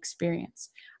invalidate my experience.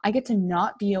 I get to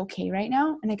not be okay right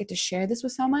now. And I get to share this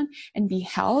with someone and be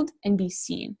held and be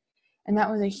seen. And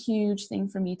that was a huge thing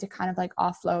for me to kind of like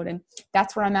offload. And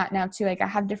that's where I'm at now too. Like I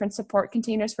have different support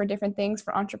containers for different things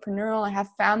for entrepreneurial. I have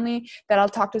family that I'll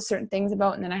talk to certain things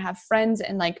about. And then I have friends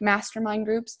and like mastermind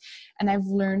groups. And I've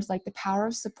learned like the power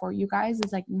of support, you guys,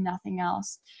 is like nothing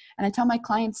else. And I tell my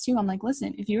clients too, I'm like,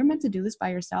 listen, if you were meant to do this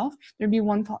by yourself, there'd be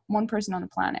one person on the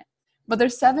planet. But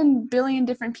there's 7 billion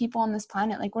different people on this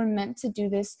planet. Like we're meant to do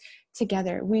this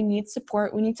together. We need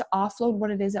support. We need to offload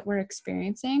what it is that we're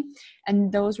experiencing. And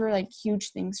those were like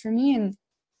huge things for me.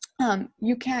 And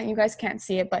you guys can't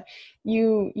see it, but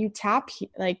you tap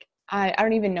like, I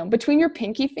don't even know, between your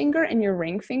pinky finger and your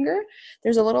ring finger,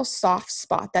 there's a little soft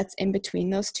spot that's in between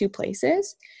those 2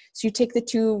 places. So you take the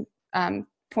 2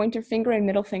 pointer finger and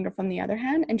middle finger from the other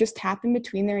hand and just tap in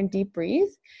between there and deep breathe.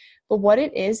 But what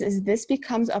it is this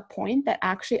becomes a point that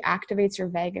actually activates your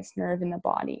vagus nerve in the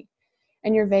body.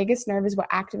 And your vagus nerve is what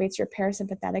activates your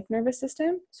parasympathetic nervous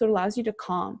system. So it allows you to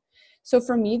calm. So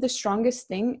for me, the strongest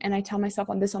thing, and I tell myself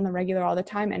on this on the regular all the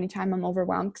time, anytime I'm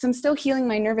overwhelmed, because I'm still healing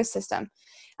my nervous system.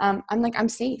 I'm like, I'm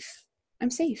safe.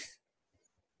 I'm safe.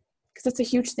 Because that's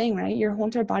a huge thing, right? Your whole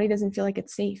entire body doesn't feel like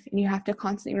it's safe. And you have to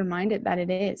constantly remind it that it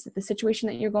is, that the situation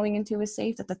that you're going into is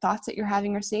safe, that the thoughts that you're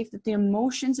having are safe, that the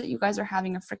emotions that you guys are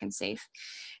having are freaking safe.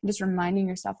 And just reminding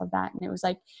yourself of that. And it was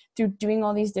like through doing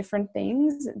all these different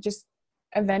things, just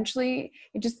eventually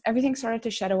everything started to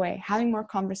shed away. Having more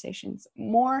conversations,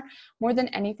 more than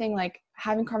anything, like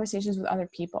having conversations with other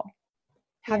people.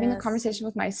 Having the conversation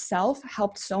with myself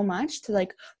helped so much to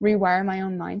like rewire my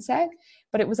own mindset.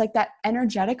 But it was like that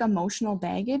energetic, emotional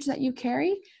baggage that you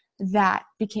carry that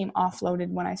became offloaded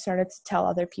when I started to tell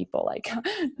other people like,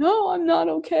 no, I'm not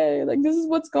okay. Like, this is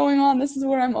what's going on. This is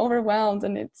where I'm overwhelmed.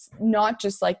 And it's not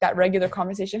just like that regular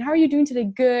conversation. How are you doing today?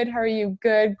 Good. How are you?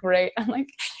 Good. Great. I'm like,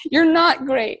 you're not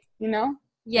great,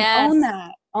 Yes.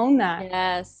 Own that.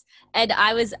 Yes. And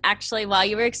I was actually, while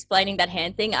you were explaining that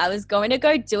hand thing, I was going to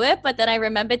go do it, but then I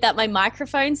remembered that my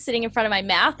microphone's sitting in front of my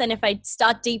mouth, and if I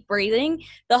start deep breathing,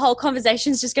 the whole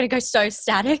conversation is just going to go so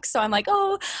static. So I'm like,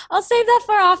 oh, I'll save that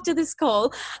for after this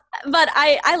call. But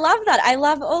I love that. I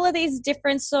love all of these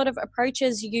different sort of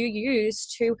approaches you use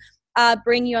to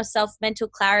bring yourself mental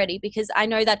clarity? Because I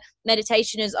know that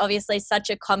meditation is obviously such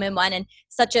a common one and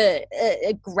such a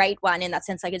great one in that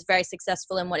sense, like it's very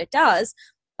successful in what it does,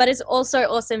 but it's also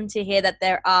awesome to hear that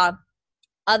there are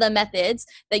other methods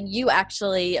that you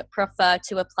actually prefer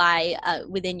to apply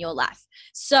within your life.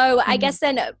 So I guess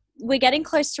then we're getting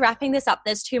close to wrapping this up.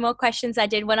 There's 2 more questions I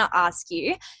did want to ask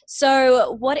you.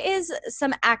 So what is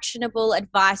some actionable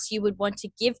advice you would want to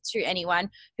give to anyone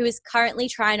who is currently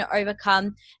trying to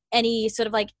overcome any sort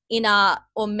of like inner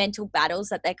or mental battles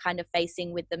that they're kind of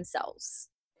facing with themselves?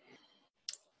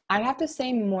 I have to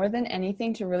say, more than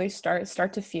anything, to really start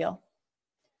to feel.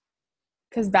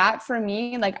 Because that, for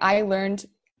me, like, I learned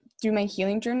through my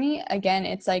healing journey, again,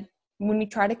 it's like when we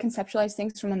try to conceptualize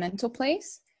things from a mental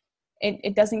place,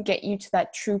 it doesn't get you to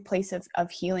that true place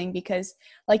of healing. Because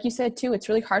like you said too, it's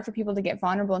really hard for people to get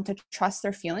vulnerable and to trust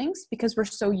their feelings because we're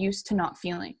so used to not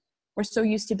feeling. We're so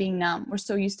used to being numb. We're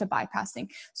so used to bypassing.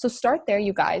 So start there,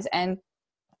 you guys. And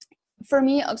for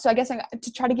me, so I guess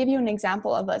to try to give you an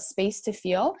example of a space to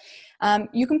feel,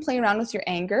 you can play around with your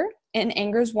anger. And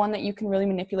anger is one that you can really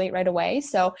manipulate right away.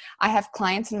 So I have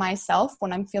clients and myself,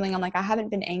 when I'm feeling, I'm like, I haven't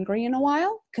been angry in a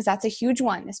while, because that's a huge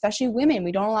one, especially women.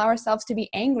 We don't allow ourselves to be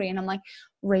angry. And I'm like,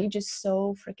 rage is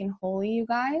so freaking holy, you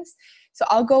guys. So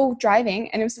I'll go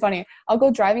driving, and it was funny. I'll go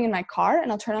driving in my car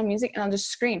and I'll turn on music and I'll just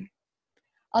scream.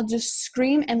 I'll just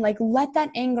scream and like let that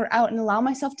anger out and allow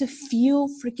myself to feel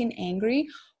freaking angry.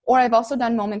 Or I've also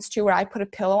done moments too where I put a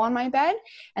pillow on my bed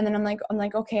and then I'm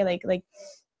like, okay, like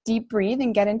deep breathe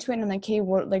and get into it. And I'm like, hey,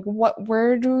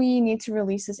 where do we need to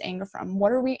release this anger from?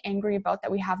 What are we angry about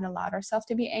that we haven't allowed ourselves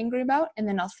to be angry about? And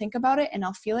then I'll think about it and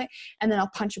I'll feel it. And then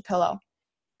I'll punch a pillow.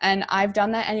 And I've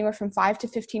done that anywhere from 5 to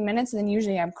 15 minutes. And then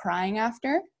usually I'm crying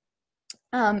after.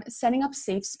 Setting up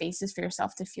safe spaces for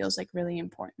yourself to feel is like really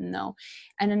important though.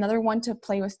 And another one to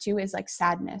play with too is like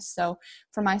sadness. So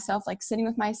for myself, like sitting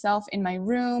with myself in my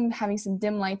room, having some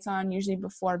dim lights on, usually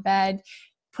before bed,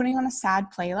 putting on a sad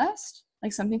playlist,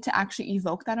 like something to actually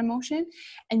evoke that emotion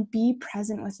and be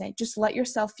present with it. Just let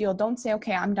yourself feel. Don't say,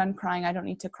 okay, I'm done crying, I don't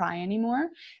need to cry anymore.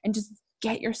 And just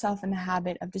get yourself in the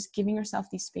habit of just giving yourself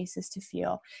these spaces to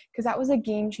feel. Because that was a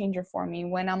game changer for me.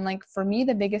 When I'm like, for me,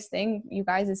 the biggest thing, you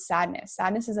guys, is sadness.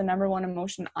 Sadness is the number one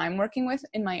emotion I'm working with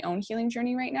in my own healing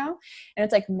journey right now. And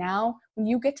it's like, now when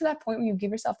you get to that point where you give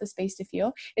yourself the space to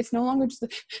feel, it's no longer just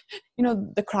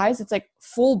the cries. It's like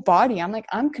full body.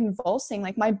 I'm convulsing,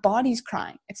 like my body's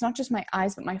crying. It's not just my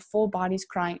eyes, but my full body's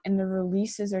crying, and the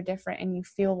releases are different and you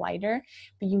feel lighter,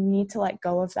 but you need to let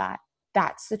go of that.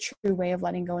 That's the true way of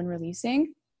letting go and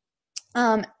releasing.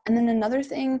 And then another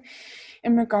thing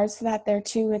in regards to that there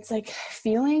too, it's like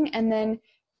feeling and then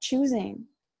choosing.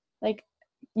 Like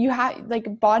you have,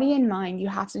 like body and mind, you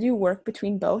have to do work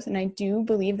between both. And I do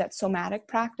believe that somatic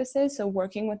practices, so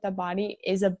working with the body,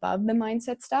 is above the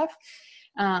mindset stuff.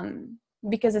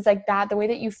 Because it's like that, the way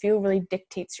that you feel really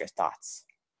dictates your thoughts.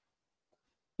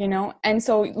 And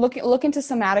so look into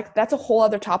somatic, that's a whole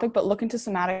other topic, but look into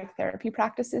somatic therapy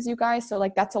practices, you guys. So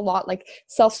like, that's a lot like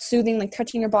self-soothing, like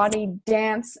touching your body,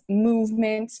 dance,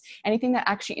 movements, anything that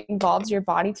actually involves your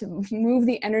body to move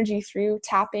the energy through,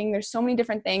 tapping. There's so many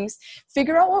different things.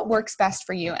 Figure out what works best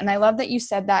for you. And I love that you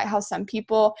said that, how some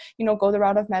people, go the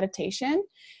route of meditation,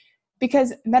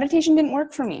 because meditation didn't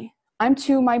work for me.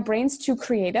 My brain's too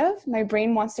creative. My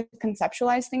brain wants to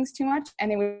conceptualize things too much,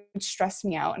 and it would stress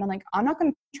me out. And I'm like, I'm not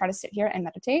going to try to sit here and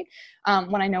meditate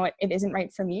when I know it isn't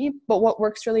right for me. But what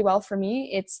works really well for me,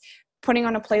 it's putting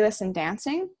on a playlist and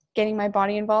dancing, getting my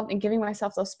body involved and giving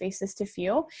myself those spaces to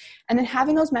feel, and then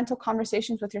having those mental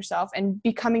conversations with yourself and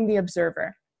becoming the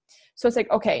observer. So it's like,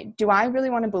 okay, do I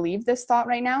really want to believe this thought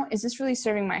right now? Is this really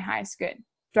serving my highest good?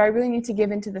 Do I really need to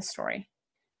give into this story?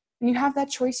 And you have that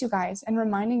choice, you guys, and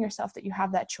reminding yourself that you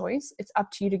have that choice. It's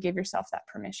up to you to give yourself that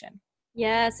permission.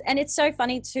 Yes. And it's so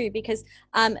funny too, because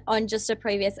on just a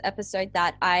previous episode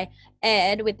that I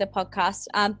aired with the podcast,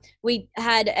 we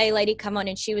had a lady come on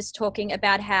and she was talking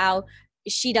about how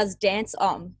she does dance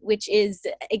on, which is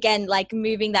again like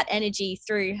moving that energy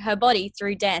through her body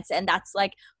through dance, and that's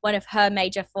like one of her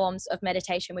major forms of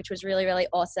meditation, which was really, really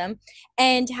awesome.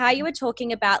 And how you were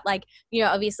talking about like,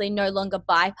 obviously no longer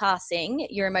bypassing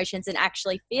your emotions and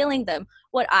actually feeling them.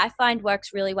 What I find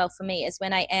works really well for me is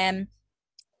when I am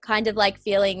kind of like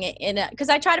feeling because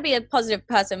I try to be a positive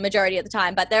person majority of the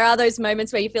time, but there are those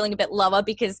moments where you're feeling a bit lower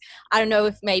because I don't know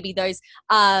if maybe those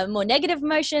more negative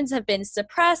emotions have been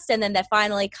suppressed and then they're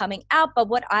finally coming out. But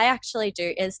what I actually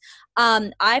do is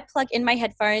I plug in my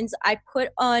headphones. I put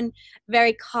on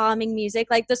very calming music,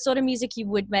 like the sort of music you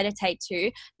would meditate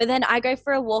to. But then I go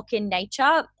for a walk in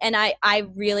nature, and I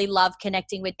really love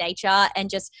connecting with nature and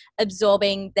just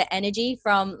absorbing the energy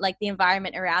from like the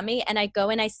environment around me. And I go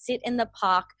and I sit in the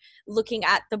park looking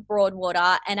at the broad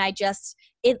water, and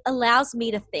it allows me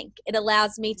to think. It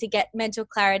allows me to get mental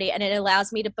clarity, and it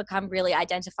allows me to become really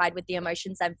identified with the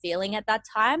emotions I'm feeling at that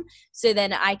time. So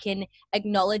then I can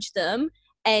acknowledge them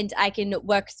and I can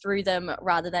work through them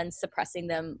rather than suppressing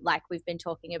them like we've been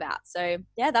talking about. So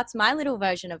yeah, that's my little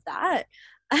version of that.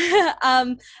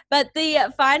 But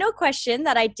the final question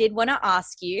that I did want to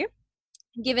ask you,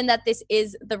 given that this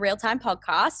is the Real Time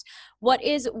podcast, what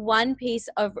is one piece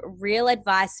of real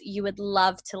advice you would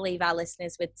love to leave our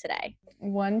listeners with today?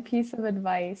 One piece of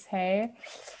advice, hey?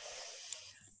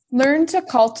 Learn to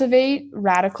cultivate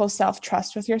radical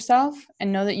self-trust with yourself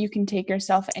and know that you can take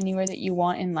yourself anywhere that you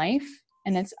want in life.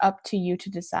 And it's up to you to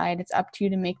decide. It's up to you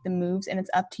to make the moves, and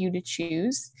it's up to you to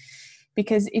choose,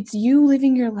 because it's you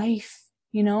living your life.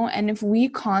 And if we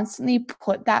constantly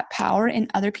put that power in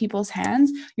other people's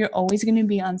hands, you're always going to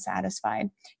be unsatisfied.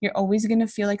 You're always going to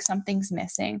feel like something's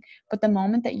missing. But the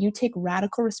moment that you take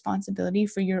radical responsibility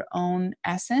for your own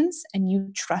essence and you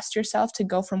trust yourself to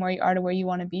go from where you are to where you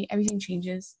want to be, everything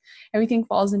changes. Everything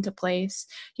falls into place.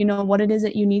 What it is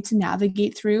that you need to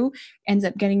navigate through ends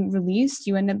up getting released.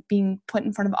 You end up being put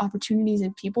in front of opportunities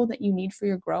and people that you need for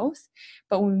your growth.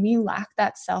 But when we lack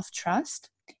that self-trust,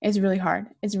 it's really hard.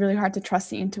 It's really hard to trust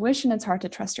the intuition. It's hard to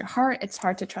trust your heart. It's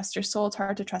hard to trust your soul. It's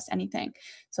hard to trust anything.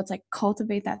 So it's like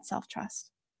cultivate that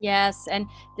self-trust. Yes, and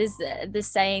this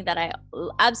saying that I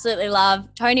absolutely love,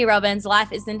 Tony Robbins,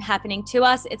 life isn't happening to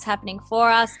us, it's happening for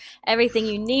us. Everything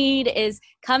you need is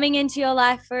coming into your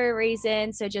life for a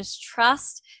reason. So just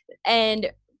trust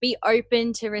and be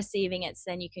open to receiving it, so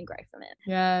then you can grow from it.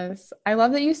 Yes. I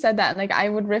love that you said that. Like, I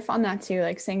would riff on that too,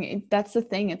 like saying that's the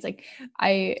thing. It's like,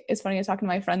 it's funny, I was talking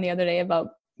to my friend the other day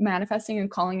about manifesting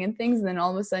and calling in things, and then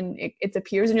all of a sudden it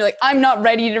appears and you're like, I'm not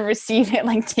ready to receive it.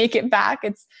 Like, take it back.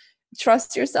 It's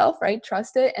trust yourself, right?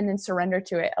 Trust it, and then surrender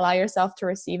to it. Allow yourself to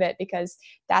receive it, because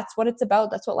that's what it's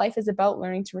about. That's what life is about.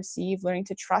 Learning to receive, learning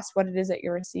to trust what it is that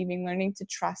you're receiving, learning to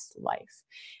trust life.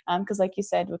 Because like you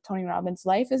said with Tony Robbins,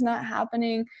 life is not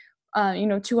happening,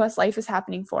 to us. Life is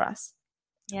happening for us.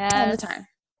 Yes. All the time.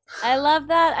 I love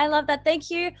that. I love that.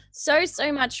 Thank you so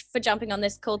much for jumping on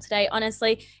this call today.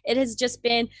 Honestly, it has just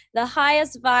been the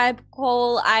highest vibe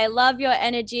call. I love your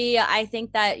energy. I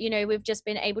think that, we've just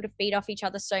been able to feed off each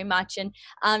other so much and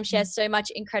share so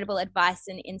much incredible advice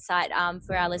and insight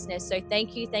for our listeners. So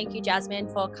thank you, Jasmine,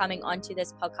 for coming onto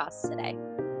this podcast today.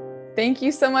 Thank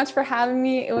you so much for having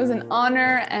me. It was an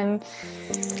honor, and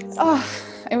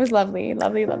it was lovely,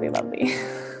 lovely, lovely, lovely.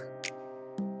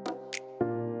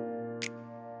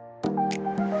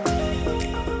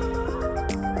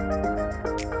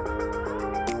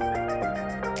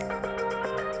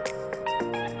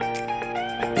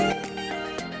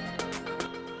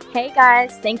 Hey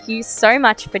guys, thank you so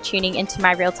much for tuning into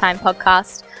my Real Time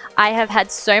podcast. I have had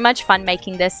so much fun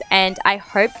making this, and I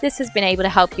hope this has been able to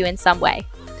help you in some way.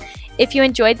 If you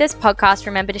enjoyed this podcast,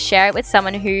 remember to share it with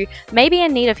someone who may be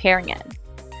in need of hearing it.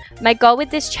 My goal with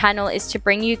this channel is to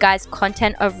bring you guys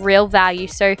content of real value,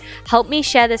 so help me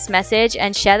share this message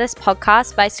and share this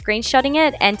podcast by screenshotting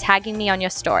it and tagging me on your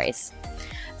stories.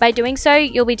 By doing so,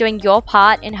 you'll be doing your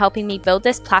part in helping me build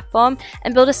this platform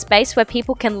and build a space where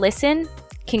people can listen,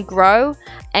 can grow,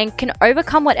 and can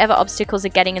overcome whatever obstacles are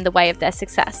getting in the way of their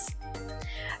success.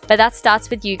 But that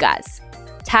starts with you guys.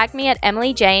 Tag me at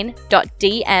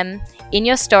emilyjane.dm in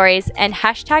your stories and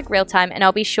hashtag realtime, and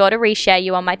I'll be sure to reshare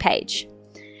you on my page.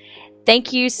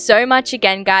 Thank you so much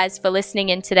again, guys, for listening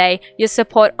in today. Your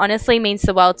support honestly means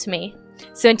the world to me.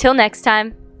 So until next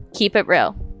time, keep it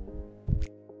real.